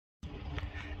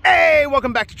Hey,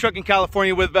 welcome back to Trucking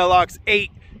California with Velox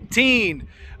 18.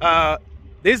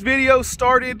 This video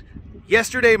started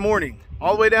yesterday morning,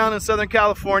 all the way down in Southern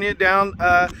California, down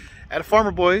at a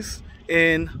Farmer Boys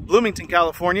in Bloomington,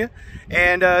 California.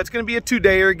 And it's gonna be a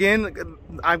two-dayer again.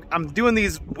 I'm doing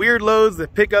these weird loads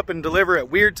that pick up and deliver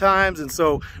at weird times, and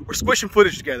so we're squishing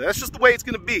footage together. That's just the way it's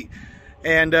gonna be.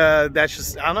 And that's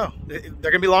just, I don't know, they're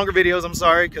gonna be longer videos. I'm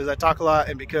sorry, because I talk a lot,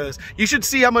 and because you should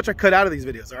see how much I cut out of these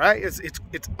videos. All right,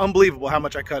 it's unbelievable how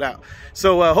much I cut out.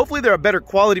 So hopefully they're a better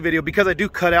quality video, because I do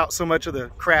cut out so much of the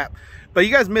crap. But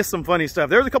you guys missed some funny stuff.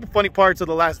 There was a couple funny parts of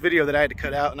the last video that I had to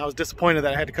cut out, and I was disappointed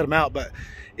that I had to cut them out, but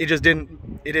it just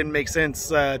didn't make sense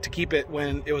to keep it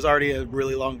when it was already a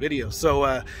really long video.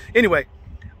 So anyway,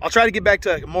 I'll try to get back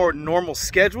to a more normal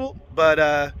schedule,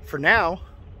 but for now,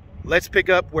 let's pick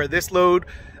up where this load,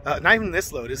 not even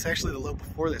this load, it's actually the load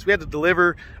before this. We had to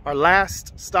deliver our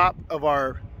last stop of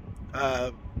our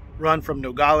run from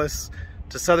Nogales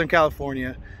to Southern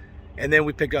California, and then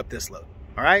we pick up this load.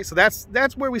 All right, so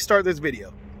that's where we start this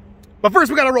video. But first,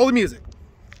 we gotta roll the music.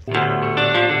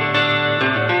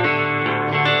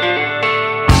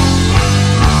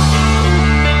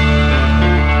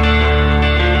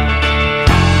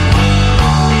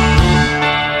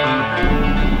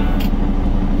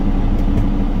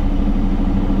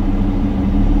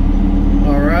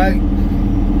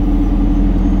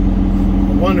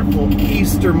 Wonderful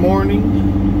Easter morning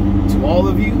to all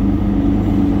of you.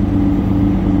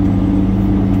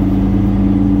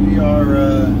 We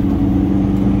are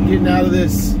getting out of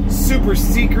this super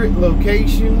secret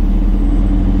location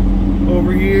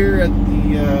over here at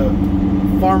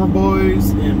the Farmer Boys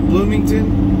in Bloomington.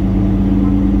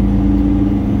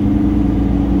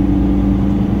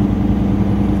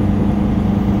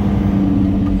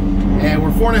 And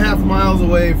we're 4.5 miles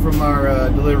away from our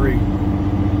delivery.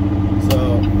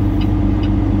 So,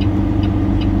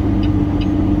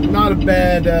 not a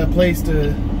bad place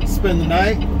to spend the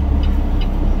night.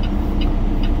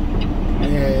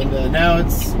 And now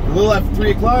it's a little after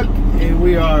 3 o'clock, and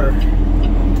we are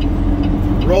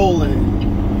rolling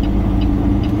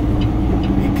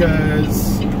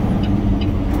because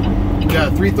we got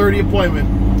a 3:30 appointment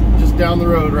just down the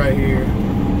road right here.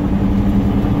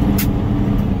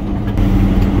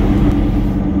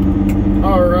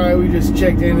 Alright, we just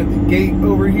checked in at the gate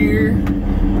over here,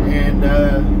 and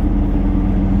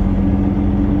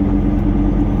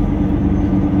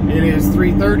it is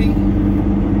 3:30.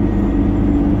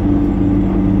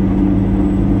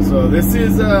 So this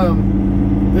is a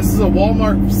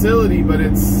Walmart facility, but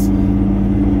it's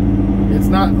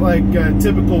not like a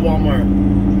typical Walmart.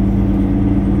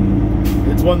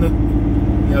 It's one that,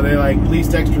 you know, they like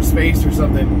leased extra space or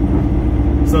something.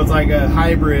 So it's like a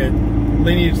hybrid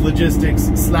Lineage Logistics /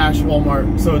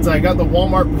 Walmart. So it's like got the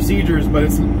Walmart procedures, but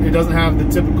it doesn't have the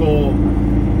typical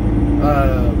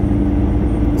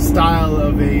style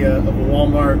of a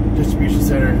Walmart distribution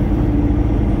center.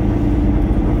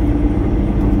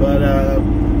 But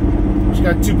just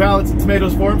got 2 pallets of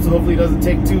tomatoes for him, so hopefully it doesn't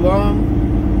take too long.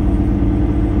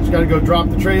 Just got to go drop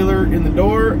the trailer in the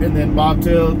door, and then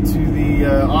bobtail to the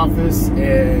office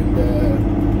and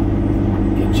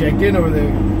get checked in over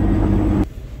there.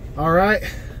 All right,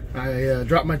 I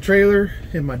dropped my trailer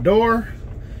in my door,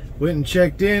 went and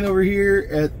checked in over here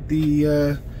at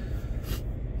the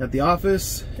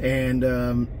office, and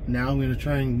now I'm gonna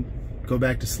try and go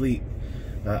back to sleep.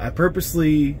 I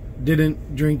purposely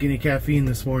didn't drink any caffeine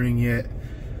this morning yet.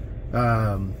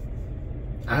 I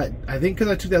think because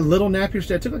I took that little nap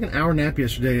yesterday. I took like an hour nap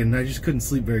yesterday, and I just couldn't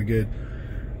sleep very good.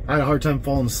 I had a hard time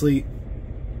falling asleep.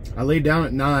 I laid down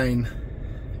at 9,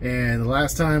 and the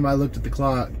last time I looked at the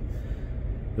clock,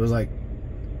 it was like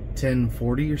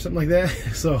 10:40 or something like that.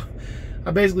 So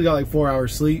I basically got like 4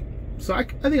 hours sleep. So I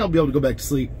think I'll be able to go back to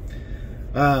sleep.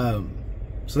 So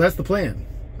that's the plan.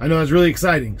 I know that's really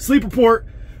exciting. Sleep report.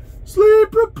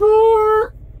 Sleep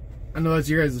report. I know that's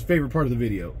your guys' favorite part of the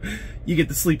video. You get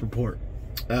the sleep report.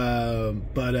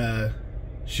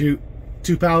 Shoot,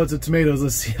 2 pallets of tomatoes.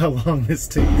 Let's see how long this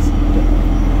takes.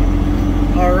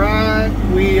 All right,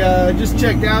 we just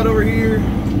checked out over here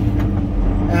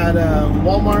at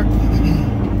Walmart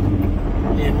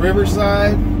in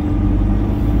Riverside.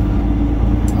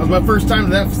 That was my first time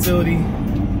to that facility.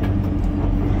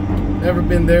 Never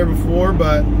been there before,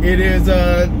 but it is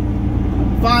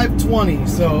 5:20,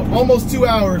 so almost 2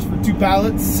 hours for 2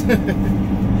 pallets.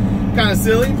 Kind of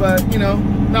silly, but you know,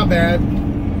 not bad.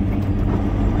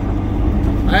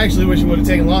 I actually wish it would have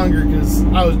taken longer, because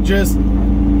I was just,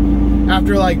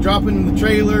 after like dropping the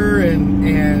trailer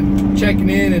and checking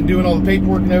in and doing all the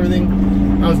paperwork and everything,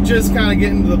 I was just kind of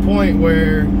getting to the point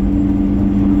where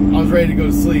I was ready to go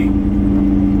to sleep.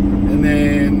 and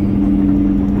then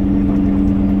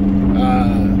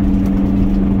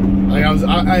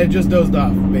I had just dozed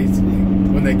off basically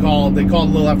when they called. They called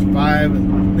a little after 5,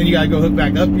 and then you gotta go hook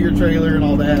back up to your trailer and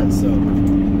all that. So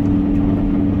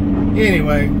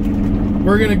anyway,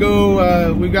 we're gonna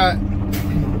go. We got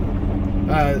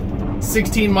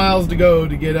 16 miles to go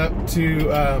to get up to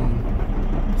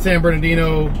San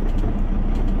Bernardino.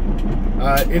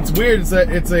 It's weird.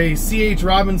 It's a C.H.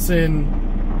 Robinson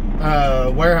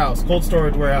warehouse, cold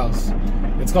storage warehouse.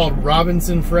 It's called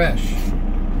Robinson Fresh.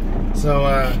 So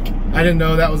I didn't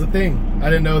know that was a thing. I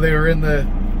didn't know they were in the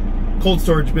cold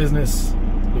storage business,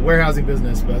 the warehousing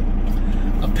business, but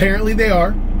apparently they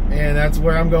are, and that's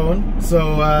where I'm going.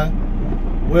 So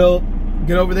we'll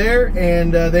get over there,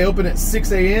 and they open at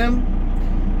 6 a.m.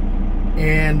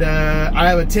 and I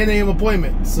have a 10 a.m.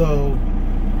 appointment, so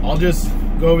I'll just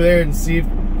go over there and see if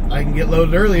I can get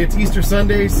loaded early. It's Easter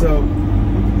Sunday, so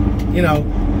you know,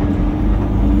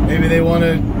 maybe they want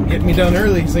to get me done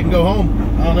early so they can go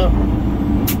home. I don't know.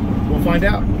 We'll find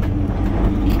out.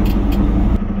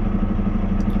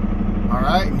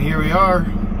 Alright, and here we are,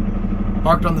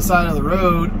 parked on the side of the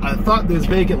road. I thought this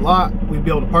vacant lot we'd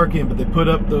be able to park in, but they put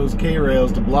up those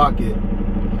K-rails to block it.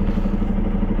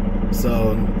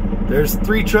 So there's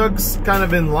 3 trucks kind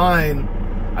of in line.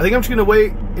 I think I'm just gonna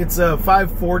wait. It's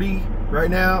 5:40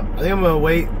 right now. I think I'm gonna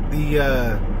wait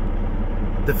the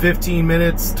 15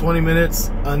 minutes, 20 minutes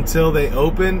until they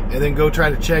open, and then go try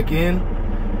to check in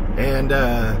and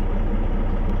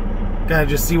kind of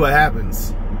just see what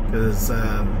happens, because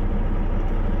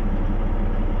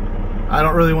I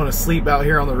don't really want to sleep out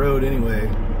here on the road anyway.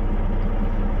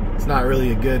 It's not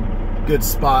really a good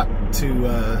spot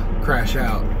to crash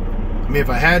out. I mean, if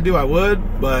I had to, I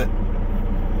would, but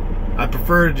I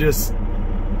prefer to just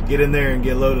get in there and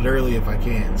get loaded early if I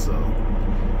can. So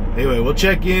anyway, we'll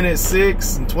check in at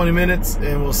 6 in 20 minutes,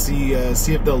 and we'll see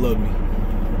if they'll load me.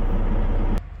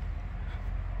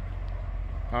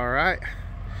 All right,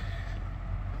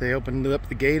 they opened up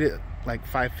the gate at like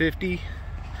 5:50.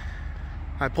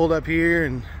 I pulled up here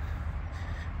and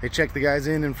they checked the guys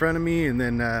in front of me, and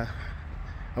then I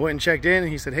went and checked in,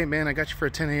 and he said, "Hey man, I got you for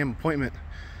a 10 a.m. appointment.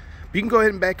 But you can go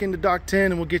ahead and back into Dock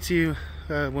 10 and we'll get to you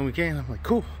when we can." I'm like,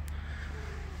 cool,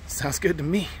 sounds good to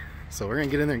me. So we're gonna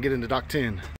get in there and get into Dock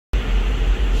 10.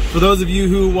 For those of you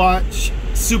who watch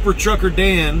Super Trucker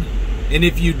Dan, and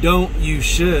if you don't, you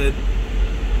should,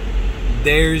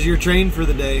 there's your train for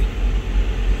the day.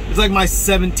 It's like my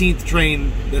 17th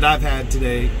train that I've had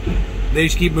today. They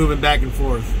just keep moving back and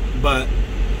forth, but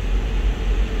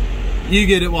you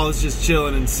get it while it's just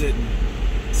chilling and sitting.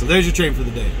 So there's your train for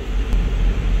the day.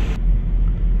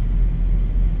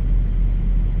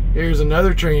 Here's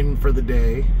another train for the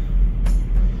day.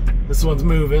 This one's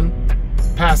moving,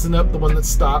 passing up the one that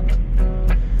stopped.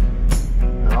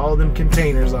 All them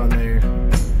containers on there.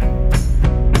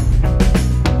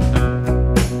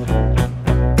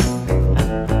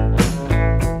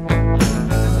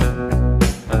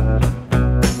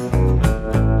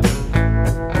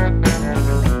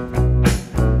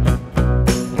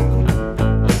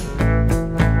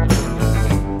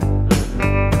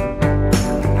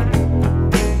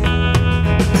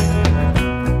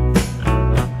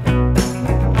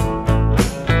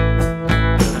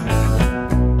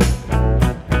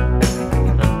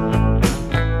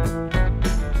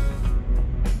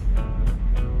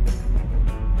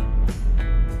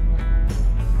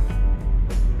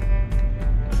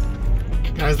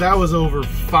 Guys, that was over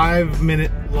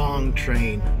 5-minute long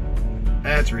train.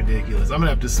 That's ridiculous. I'm gonna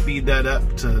have to speed that up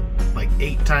to like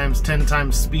 8 times, 10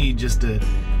 times speed just to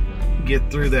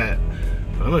get through that.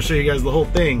 But I'm gonna show you guys the whole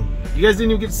thing. You guys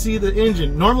didn't even get to see the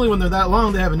engine. Normally when they're that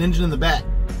long, they have an engine in the back.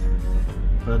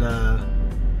 But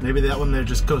maybe that one they're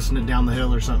just coasting it down the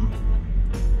hill or something.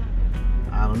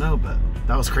 I don't know, but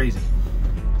that was crazy.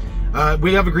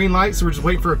 We have a green light, so we're just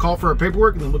waiting for a call for our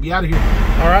paperwork, and then we'll be out of here.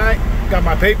 All right, got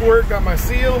my paperwork, got my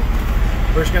seal.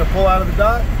 We're just gonna pull out of the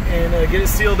dock and get it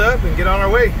sealed up and get on our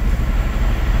way.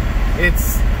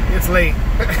 It's late.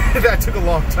 That took a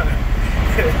long time.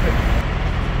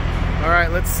 All right,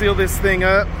 let's seal this thing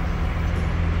up.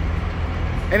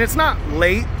 And it's not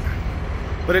late,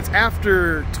 but it's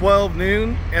after 12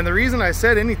 noon. And the reason I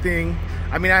said anything,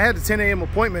 I mean, I had a 10 a.m.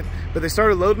 appointment, but they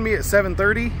started loading me at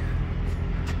 7:30.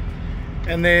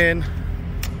 And then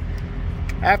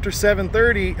after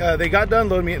 7:30, they got done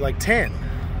loading me at like 10.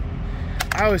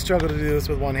 I always struggle to do this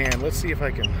with one hand. Let's see if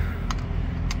I can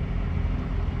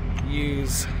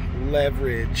use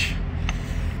leverage.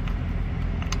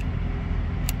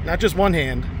 Not just one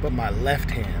hand, but my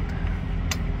left hand.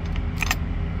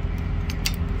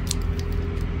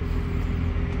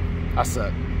 I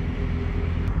suck.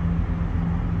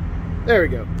 There we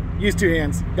go. Use 2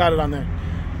 hands. Got it on there.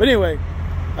 But anyway,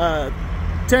 10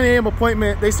 a.m.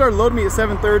 appointment. They started loading me at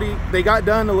 7:30. They got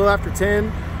done a little after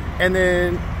 10, and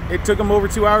then it took them over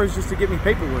 2 hours just to get me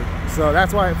paperwork. So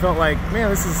that's why it felt like, man,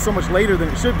 this is so much later than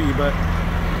it should be, but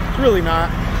it's really not.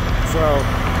 So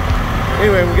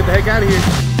anyway, we'll get the heck out of here.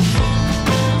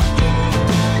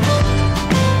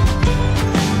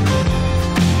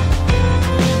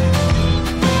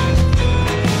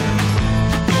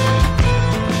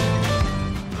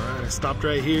 Stopped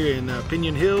right here in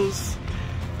Pinion Hills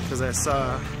because I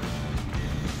saw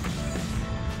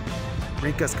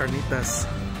Ricas Carnitas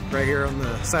right here on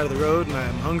the side of the road, and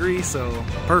I'm hungry, so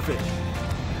perfect.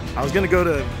 I was gonna go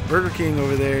to Burger King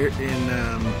over there in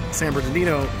San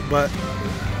Bernardino, but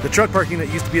the truck parking that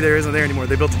used to be there isn't there anymore.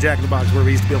 They built a Jack in the Box where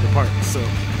we used to be able to park, so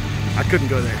I couldn't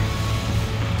go there.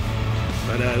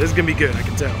 But this is gonna be good, I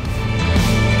can tell.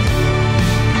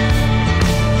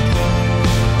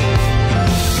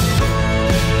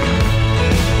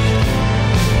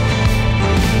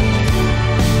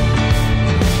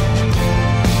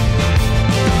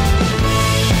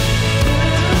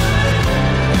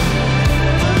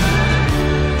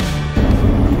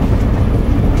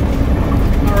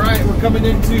 Coming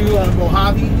into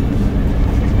Mojave,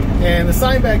 and the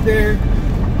sign back there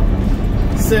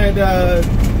said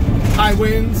high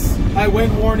winds, high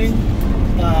wind warning,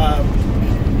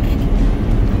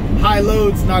 high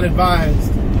loads not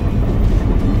advised.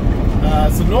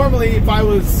 So normally if I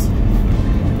was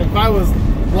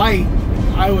light,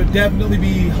 I would definitely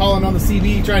be hauling on the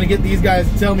CB trying to get these guys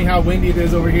to tell me how windy it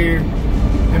is over here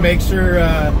and make sure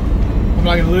I'm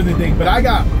not gonna lose anything. But I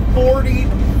got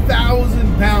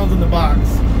 40,000 pounds in the box.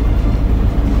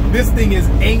 This thing is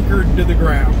anchored to the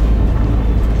ground.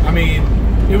 I mean,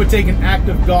 it would take an act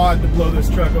of God to blow this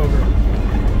truck over.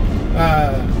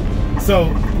 So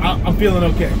I'm feeling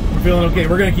okay. I'm feeling okay.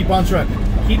 We're gonna keep on trucking.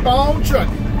 Keep on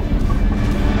trucking.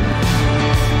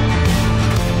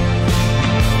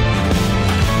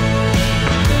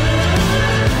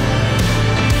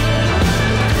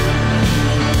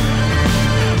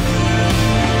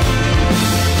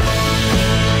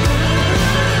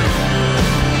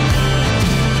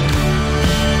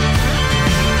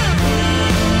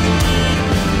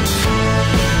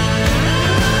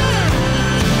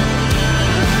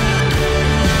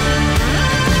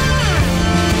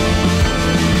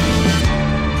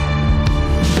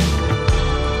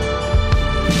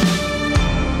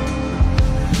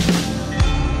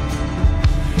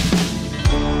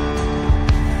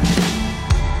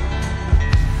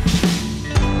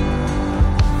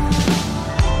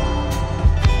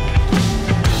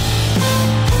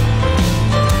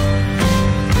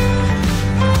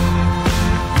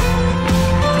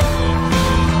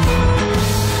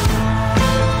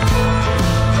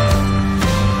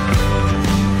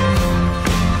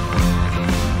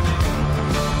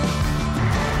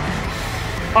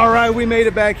 All right, we made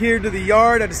it back here to the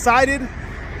yard. I decided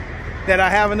that I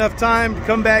have enough time to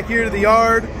come back here to the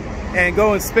yard and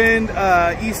go and spend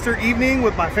Easter evening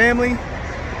with my family,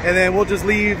 and then we'll just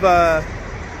leave.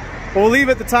 We'll leave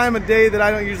at the time of day that I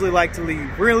don't usually like to leave.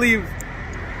 We're gonna leave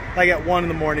like at 1 in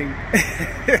the morning,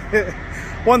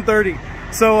 1:30.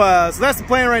 So that's the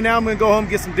plan right now. I'm gonna go home and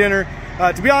get some dinner.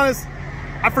 To be honest,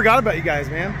 I forgot about you guys,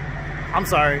 man. I'm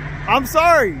sorry. I'm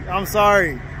sorry. I'm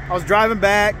sorry. I was driving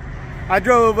back. I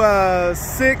drove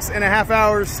 6.5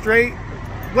 hours straight.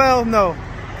 Well, no,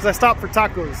 because I stopped for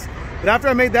tacos. But after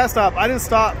I made that stop, I didn't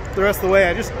stop the rest of the way.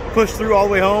 I just pushed through all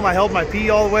the way home. I held my pee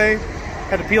all the way.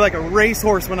 Had to pee like a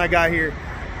racehorse when I got here.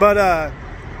 But I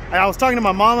was talking to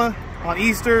my mama on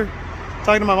Easter,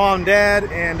 talking to my mom and dad,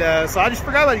 and so I just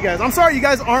forgot about you guys. I'm sorry you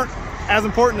guys aren't as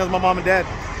important as my mom and dad.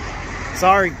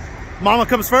 Sorry. Mama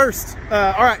comes first. All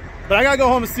right, but I gotta go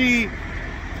home and see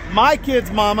my kid's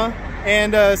mama,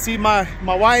 and see my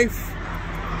wife,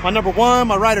 my number one,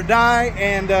 my ride or die,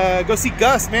 and go see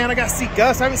Gus, man. I gotta see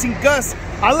Gus. I haven't seen Gus.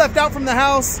 I left out from the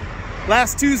house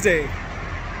last Tuesday,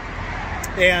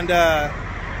 and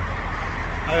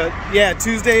yeah,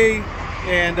 Tuesday,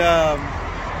 and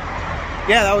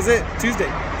yeah, that was it,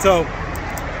 Tuesday. So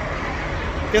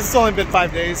I guess it's only been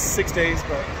 5 days, 6 days,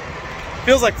 but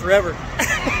feels like forever.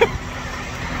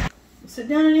 Sit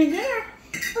down and eat dinner.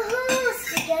 Ooh,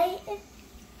 spaghetti.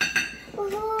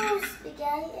 Ooh,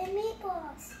 spaghetti and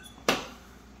meatballs.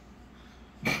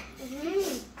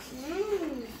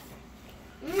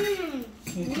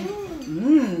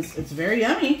 It's very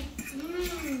yummy.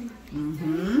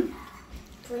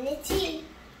 Bon appetit.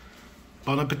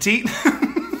 Bon appetit.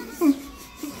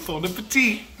 Bon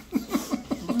appetit.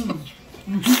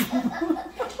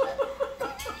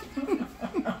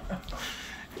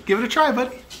 Give it a try,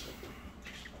 buddy.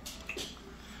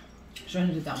 Trying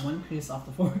to get that one piece off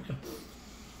the fork.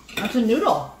 That's a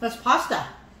noodle. That's pasta.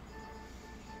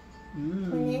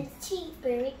 Bon appetit.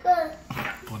 Very good.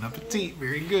 Bon appetit.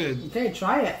 Very good. Okay,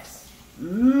 try it.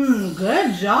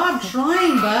 Good job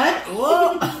trying, bud.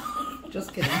 Whoa.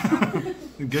 Just kidding.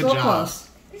 Good So job. close.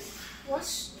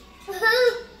 What's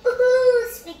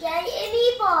spaghetti and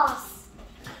meatballs?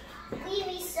 Give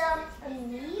me some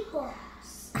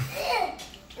meatballs.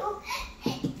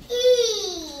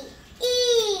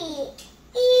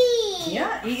 Eat.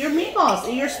 Yeah, eat your meatballs.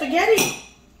 Eat your spaghetti.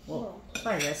 Whoa.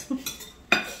 Sorry, guys.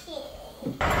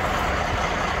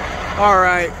 All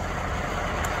right.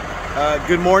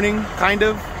 Good morning, kind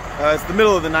of. It's the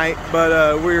middle of the night,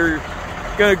 but we're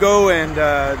gonna go and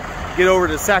get over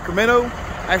to Sacramento.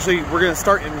 Actually, we're gonna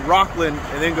start in Rockland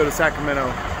and then go to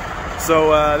Sacramento.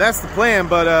 So that's the plan,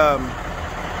 but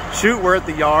shoot, we're at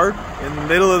the yard in the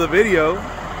middle of the video.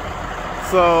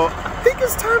 So I think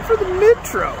it's time for the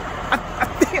Metro.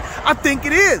 I think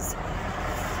it is.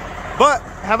 But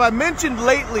have I mentioned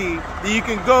lately that you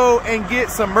can go and get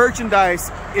some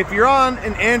merchandise if you're on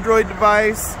an Android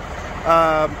device?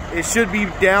 It should be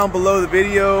down below the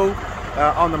video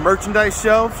on the merchandise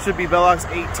shelf. Should be Velox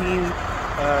 18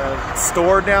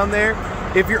 store down there.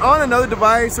 If you're on another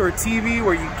device or a TV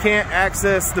where you can't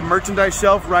access the merchandise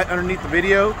shelf right underneath the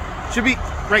video, should be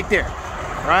right there,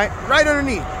 right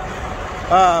underneath.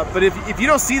 But if you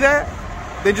don't see that,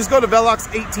 then just go to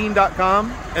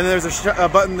velox18.com and then there's a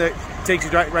button that takes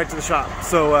you right to the shop.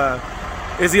 So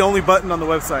it's the only button on the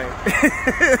website.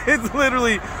 It's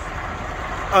literally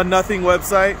a nothing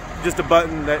website, just a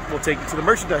button that will take you to the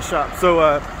merchandise shop.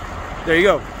 So there you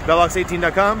go,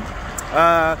 velox18.com.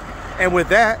 And with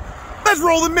that, let's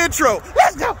roll the Metro.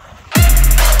 Let's go.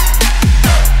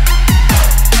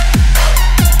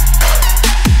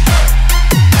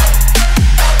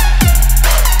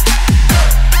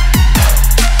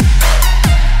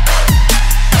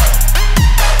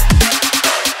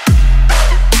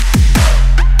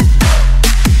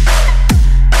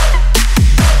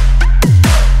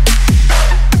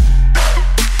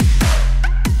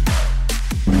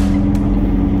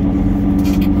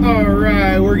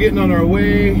 Getting on our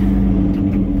way.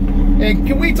 And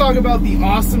can we talk about the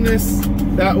awesomeness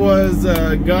that was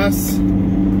Gus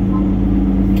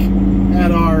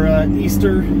at our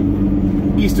Easter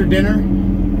dinner?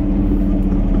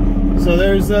 So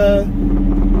there's a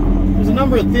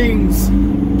number of things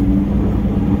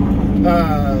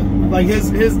like his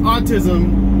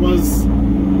autism was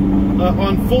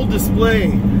on full display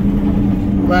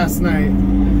last night.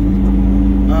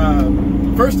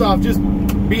 First off, just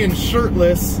being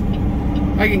shirtless,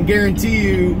 I can guarantee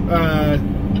you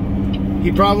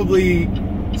he probably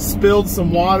spilled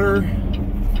some water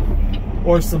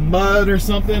or some mud or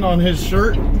something on his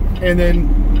shirt and then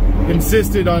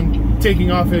insisted on taking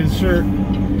off his shirt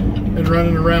and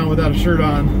running around without a shirt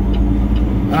on.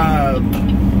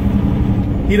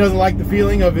 He doesn't like the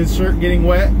feeling of his shirt getting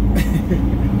wet,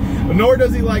 nor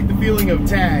does he like the feeling of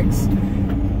tags.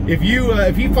 If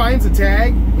he finds a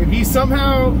tag, if he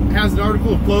somehow has an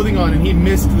article of clothing on and he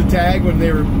missed the tag when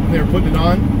they were putting it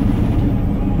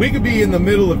on, we could be in the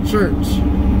middle of church.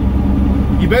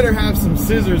 You better have some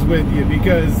scissors with you,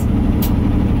 because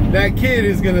that kid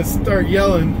is gonna start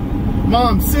yelling,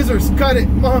 "Mom, scissors, cut it!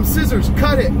 Mom, scissors,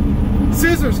 cut it!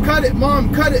 Scissors, cut it!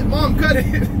 Mom, cut it! Mom, cut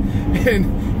it!" And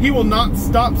he will not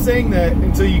stop saying that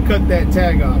until you cut that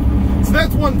tag off. So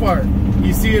that's one part.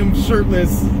 You see him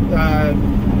shirtless,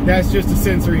 that's just a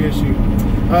sensory issue.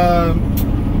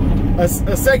 A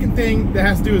second thing that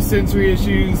has to do with sensory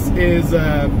issues is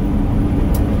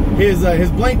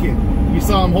his blanket. You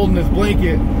saw him holding his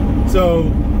blanket. So,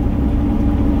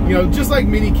 you know, just like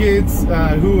many kids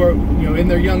who are, you know, in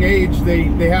their young age,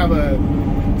 they have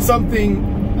something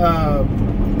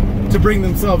to bring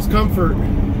themselves comfort.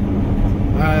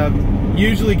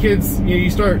 Usually kids, you know,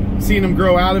 you start seeing them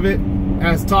grow out of it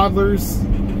as toddlers.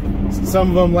 Some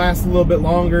of them last a little bit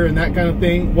longer and that kind of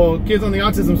thing. Well, kids on the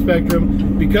autism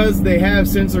spectrum, because they have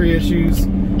sensory issues,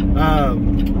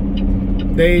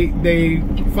 they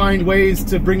find ways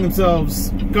to bring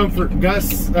themselves comfort.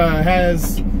 Gus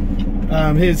has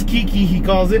his Kiki, he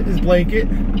calls it, his blanket,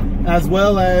 as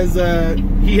well as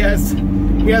he has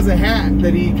a hat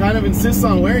that he kind of insists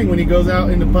on wearing when he goes out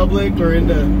into public or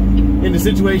into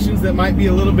situations that might be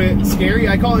a little bit scary.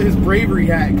 I call it his bravery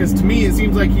hat, because to me it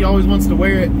seems like he always wants to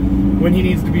wear it when he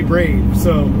needs to be brave.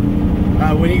 So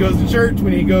when he goes to church,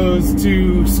 when he goes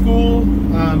to school,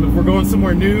 if we're going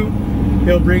somewhere new,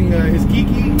 he'll bring his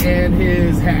Kiki and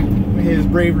his hat, his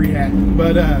bravery hat.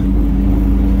 But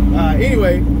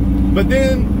anyway, but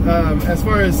then as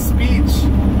far as speech,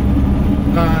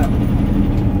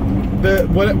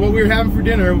 what we were having for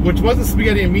dinner, which wasn't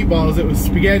spaghetti and meatballs, it was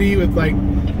spaghetti with like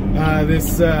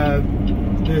this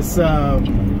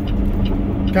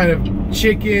kind of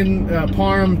chicken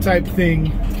parm type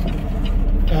thing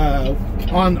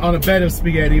on a bed of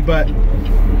spaghetti. But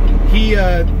he's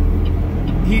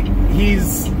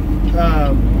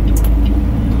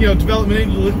you know,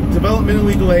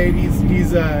 developmentally delayed.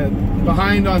 He's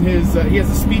behind on his he has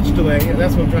a speech delay.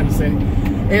 That's what I'm trying to say.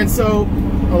 And so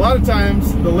a lot of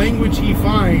times the language he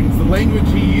finds, the language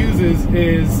he uses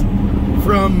is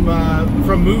from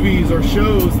movies or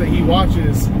shows that he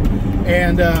watches,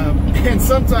 and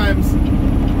sometimes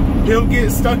he'll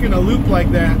get stuck in a loop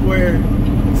like that where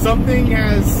something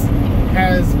has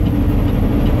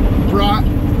brought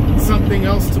something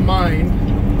else to mind,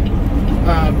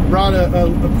 brought a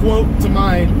quote to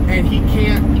mind, and he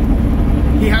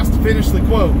has to finish the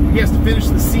quote. He has to finish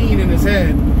the scene in his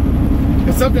head.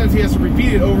 And sometimes he has to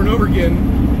repeat it over and over again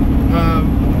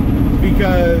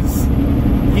because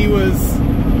he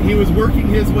was working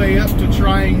his way up to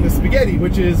trying the spaghetti,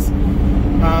 which is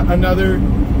another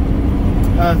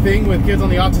thing with kids on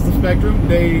the autism spectrum.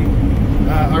 They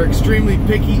are extremely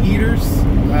picky eaters,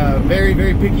 very,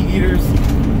 very picky eaters.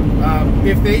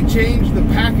 If they change the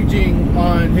packaging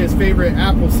on his favorite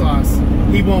applesauce,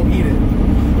 he won't eat it.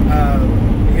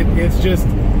 It's just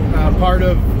part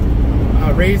of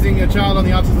raising a child on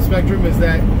the autism spectrum, is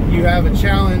that you have a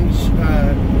challenge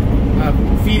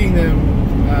feeding them,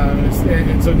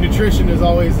 and so nutrition is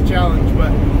always a challenge.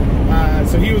 But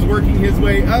so he was working his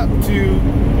way up to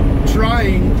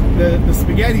trying the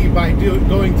spaghetti by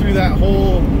going through that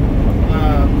whole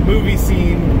movie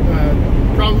scene,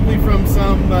 probably from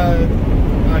some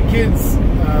kids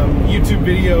YouTube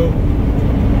video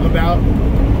about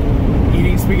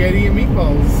eating spaghetti and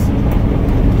meatballs.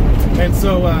 And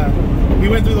so he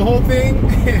went through the whole thing,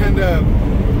 and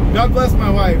God bless my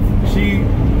wife. She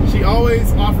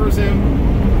always offers him.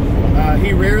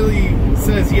 He rarely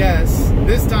says yes.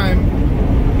 This time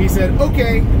he said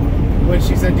okay when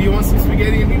she said, "Do you want some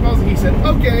spaghetti and meatballs?" And he said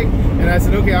okay, and I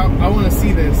said, okay, I want to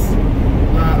see this.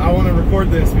 I want to record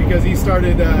this, because he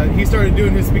started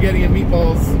doing his spaghetti and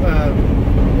meatballs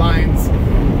lines.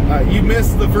 You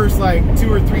missed the first like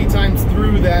 2 or 3 times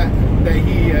through that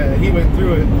he went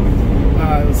through it.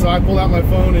 So I pulled out my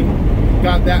phone and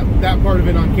got that part of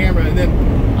it on camera, and then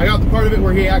I got the part of it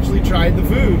where he actually tried the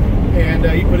food, and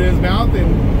he put it in his mouth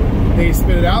and he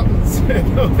spit it out and said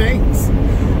no thanks.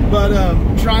 But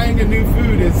trying a new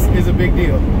food is a big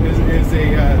deal.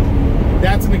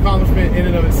 That's an accomplishment in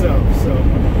and of itself. So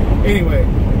anyway,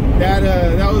 that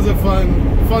was a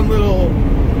fun little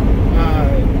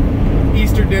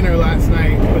Easter dinner last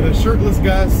night with a shirtless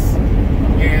Gus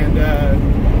and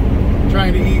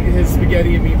trying to eat his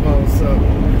spaghetti and meatballs. So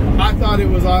I thought it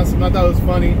was awesome. I thought it was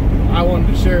funny. I wanted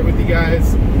to share it with you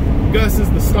guys. Gus is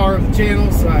the star of the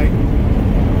channel, so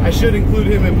I should include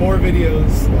him in more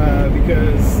videos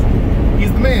because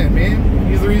he's the man.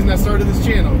 He's the reason I started this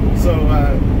channel. So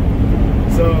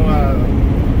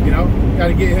you know, got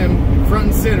to get him front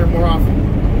and center more often.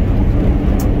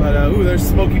 But ooh, there's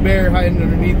Smokey Bear hiding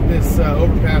underneath this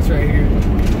overpass right here.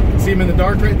 See him in the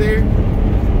dark right there?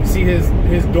 You see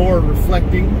his door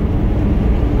reflecting.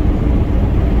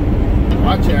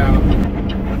 Watch out.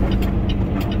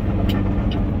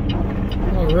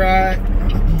 All right.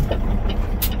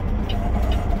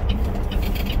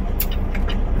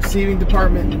 Receiving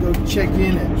department, go check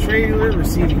in at trailer.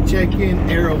 Receiving check-in,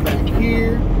 arrow back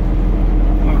here.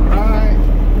 All right.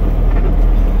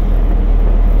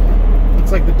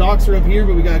 Looks like the docks are up here,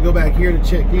 but we gotta go back here to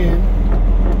check in.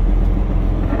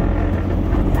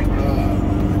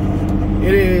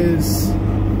 It is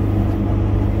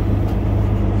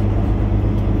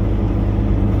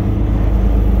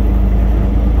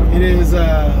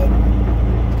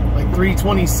like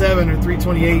 3:27 or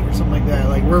 3:28 or something like that.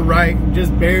 Like we're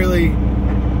just barely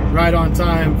right on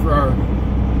time for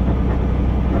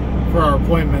our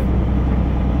appointment.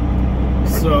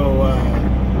 So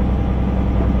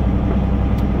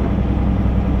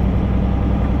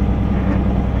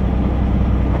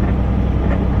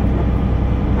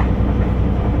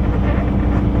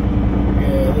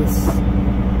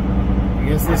I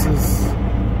guess this is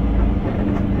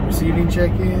receiving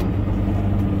check-in.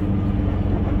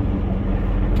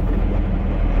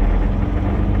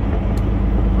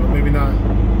 Or maybe not.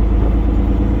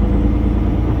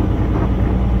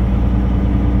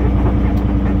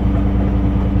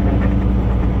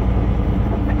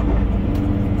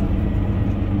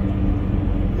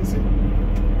 Is it?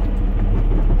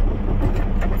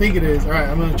 I think it is. All right,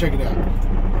 I'm gonna check it out.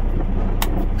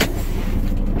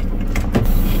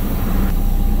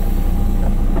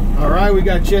 All right, right, we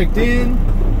got checked in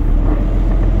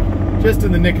just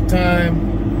in the nick of time,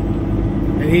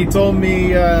 and he told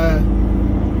me that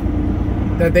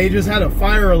they just had a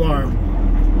fire alarm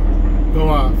go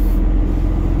off.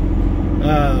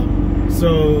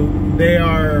 So they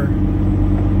are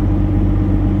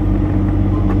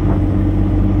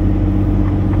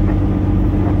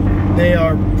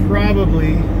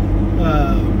probably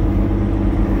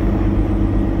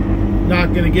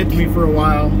not going to get to me for a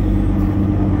while,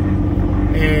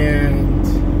 and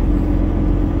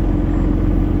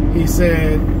he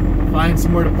said find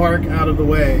somewhere to park out of the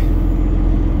way,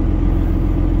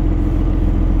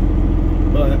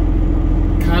 but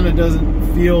kind of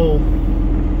doesn't feel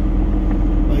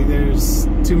like there's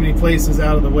too many places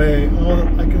out of the way. Oh,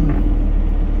 I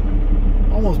can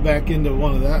almost back into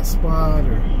one of that spot.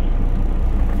 Or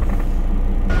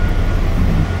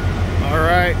all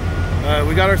right,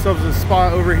 we got ourselves a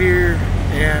spot over here,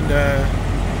 and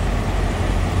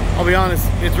I'll be honest,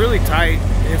 it's really tight.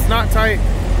 It's not tight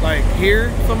like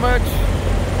here so much.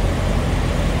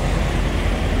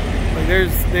 Like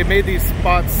they made these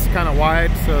spots kind of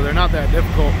wide, so they're not that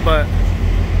difficult, but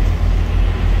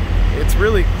it's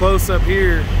really close up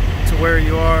here to where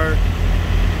you are.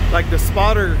 Like the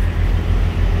spotter,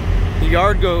 the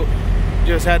yard goat,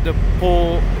 just had to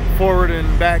pull forward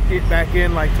and back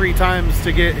in like 3 times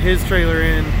to get his trailer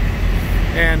in,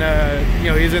 and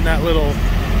you know, he's in that little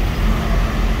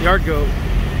yard goat.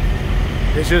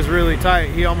 It's just really tight.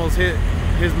 He almost hit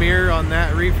his mirror on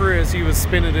that reefer as he was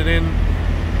spinning it in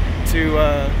to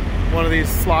one of these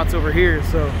slots over here.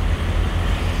 So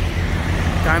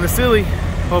kind of silly.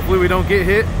 Hopefully we don't get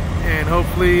hit, and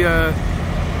hopefully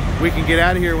we can get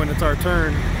out of here when it's our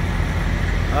turn.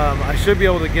 I should be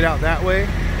able to get out that way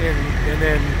and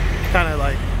then kind of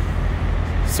like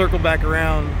circle back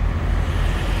around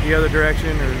the other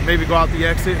direction, or maybe go out the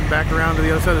exit and back around to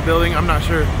the other side of the building. I'm not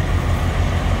sure.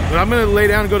 But I'm gonna lay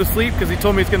down and go to sleep because he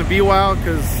told me it's gonna be a while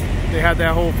because they had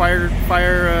that whole fire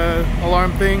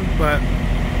alarm thing. But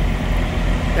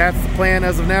that's the plan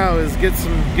as of now, is get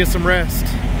some rest,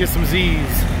 get some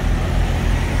Z's.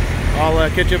 I'll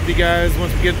catch up with you guys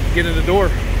once we get in the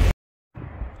door.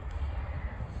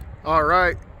 All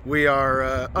right, we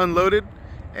are unloaded,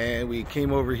 and we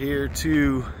came over here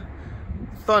to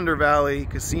Thunder Valley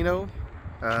Casino.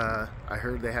 I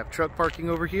heard they have truck parking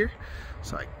over here,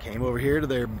 so I came over here to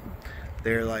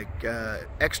their like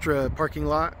extra parking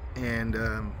lot and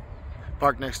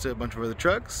parked next to a bunch of other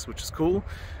trucks, which is cool.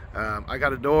 I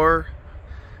got a door.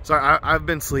 Sorry, I've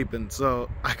been sleeping, so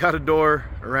I got a door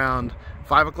around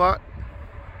 5 o'clock,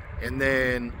 and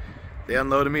then they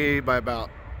unloaded me by about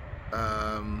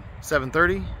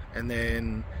 7:30, and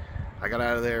then I got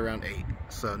out of there around 8.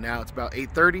 So now it's about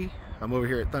 8:30. I'm over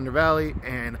here at Thunder Valley,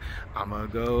 and I'm gonna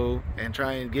go and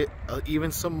try and get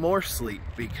even some more sleep,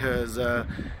 because I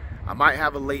might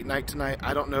have a late night tonight.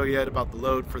 I don't know yet about the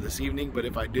load for this evening, but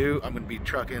if I do, I'm gonna be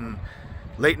trucking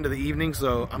late into the evening,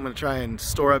 so I'm gonna try and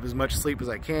store up as much sleep as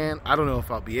I can. I don't know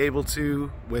if I'll be able to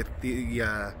with the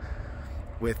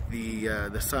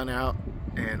sun out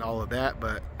and all of that,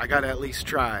 but I gotta at least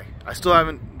try. I still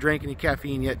haven't drank any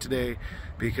caffeine yet today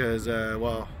because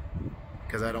well,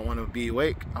 because I don't want to be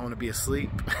awake. I want to be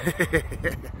asleep.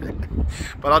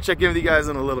 But I'll check in with you guys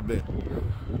in a little bit.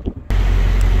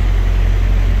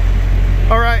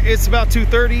 All right, it's about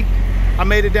 2:30. I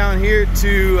made it down here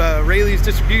to Raley's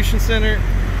Distribution Center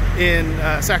in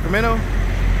Sacramento.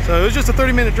 So it was just a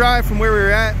 30-minute drive from where we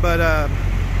were at, but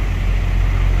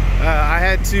I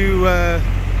had to, well,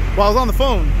 I was on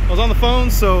the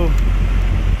phone. So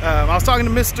I was talking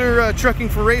to Mr. Trucking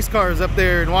for Race Cars up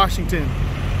there in Washington.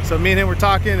 So me and him were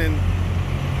talking, and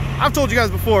I've told you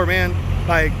guys before, man,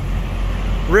 like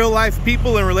real life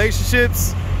people and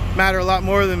relationships matter a lot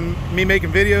more than me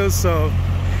making videos. So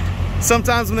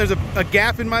sometimes when there's a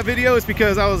gap in my video, it's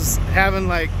because I was having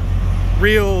like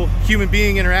real human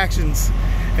being interactions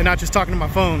and not just talking to my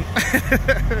phone.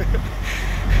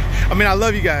 I mean, I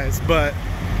love you guys, but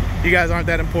you guys aren't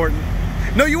that important.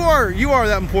 No, you are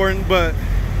that important, but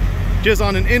just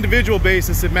on an individual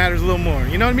basis, it matters a little more.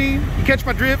 You know what I mean? You catch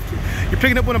my drift? You're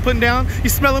picking up what I'm putting down? You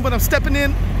smelling what I'm stepping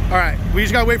in? All right, we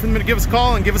just gotta wait for them to give us a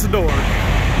call and give us a door.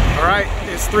 All right,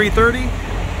 it's 3:30.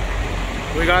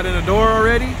 We got in the door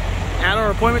already at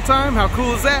our appointment time. How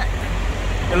cool is that?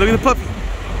 And look at the puppy.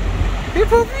 Hey,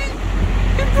 puppy.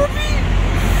 Hey, puppy.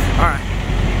 All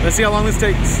right, let's see how long this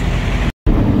takes.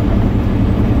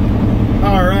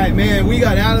 All right, man, we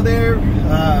got out of there.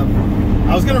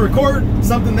 I was gonna record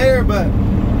something there, but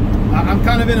I'm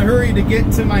kind of in a hurry to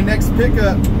get to my next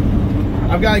pickup.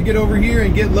 I've got to get over here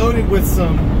and get loaded with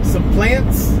some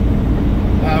plants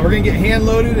We're gonna get hand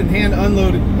loaded and hand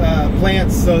unloaded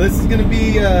plants. So this is gonna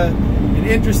be an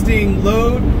interesting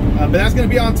load, but that's gonna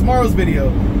be on tomorrow's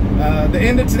video. The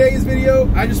end of today's video,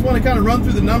 I just want to kind of run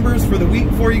through the numbers for the week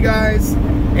for you guys,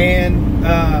 and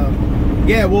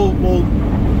yeah, we'll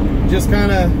just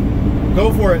kind of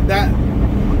go for it.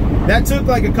 That took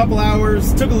like a couple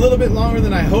hours. Took a little bit longer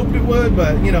than I hoped it would,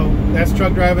 but you know, that's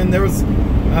truck driving. There was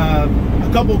a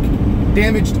couple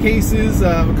damaged cases,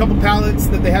 a couple pallets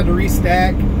that they had to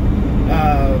restack,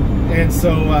 and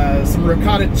so some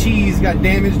ricotta cheese got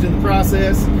damaged in the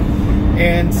process.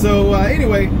 And so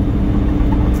anyway,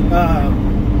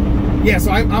 yeah,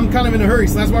 so I'm kind of in a hurry,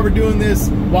 so that's why we're doing this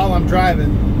while I'm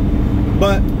driving.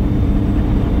 But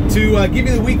to give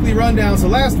you the weekly rundown, so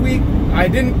last week I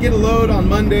didn't get a load on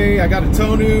Monday. I got a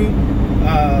Tonu,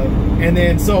 and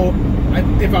then so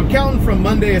if I'm counting from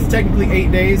Monday, it's technically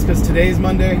 8 days because today's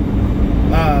Monday.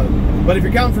 But if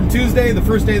you're counting from Tuesday, the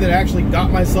first day that I actually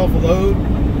got myself a load,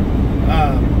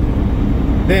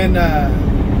 then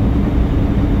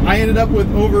I ended up with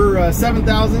over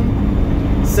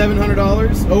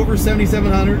 $7,700, over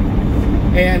 $7,700,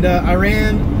 and I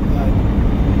ran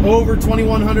over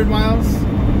 2,100 miles.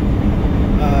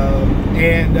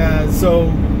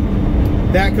 So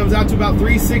that comes out to about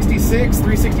 366,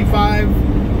 365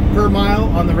 per mile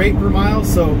on the rate per mile.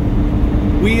 So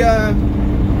we, I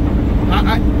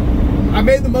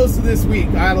made the most of this week.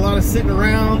 I had a lot of sitting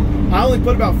around. I only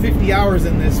put about 50 hours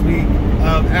in this week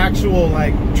of actual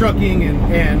like trucking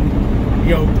and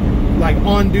you know, like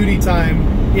on duty time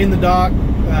in the dock,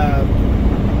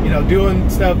 you know, doing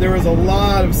stuff. There was a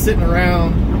lot of sitting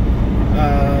around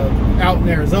out in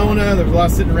Arizona. There was a lot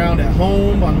of sitting around at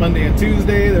home on Monday and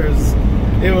Tuesday.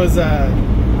 It was a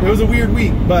weird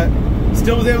week, but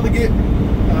still was able to get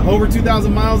over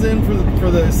 2,000 miles in for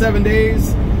the 7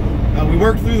 days. We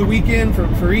worked through the weekend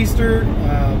for Easter,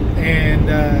 and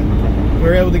we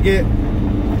were able to get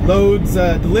loads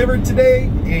delivered today,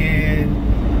 and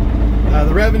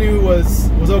the revenue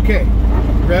was okay.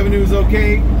 The revenue was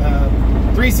okay.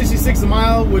 366 a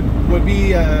mile would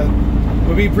be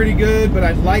pretty good, but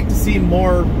I'd like to see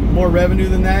more revenue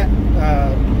than that.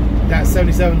 That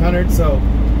 7,700. So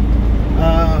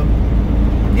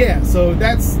yeah, so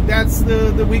that's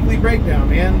the weekly breakdown,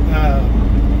 man.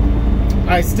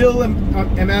 I still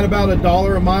am at about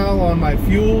 $1 a mile on my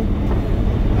fuel,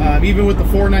 even with the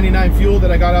 $4.99 fuel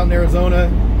that I got out in Arizona.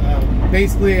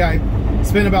 Basically, I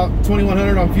spent about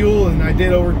 $2,100 on fuel, and I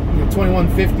did over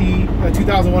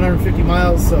 2,150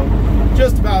 miles, so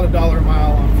just about $1 a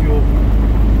mile on fuel.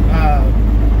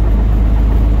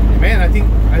 Man, I think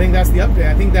that's the update.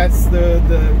 I think that's the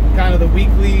kind of the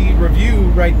weekly review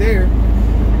right there.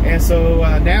 And so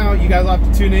now you guys will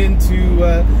have to tune in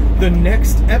to the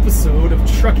next episode of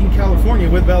Trucking California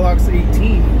with Velox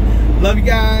 18. Love you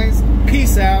guys.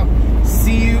 Peace out.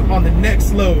 See you on the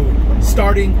next load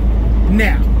starting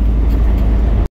now.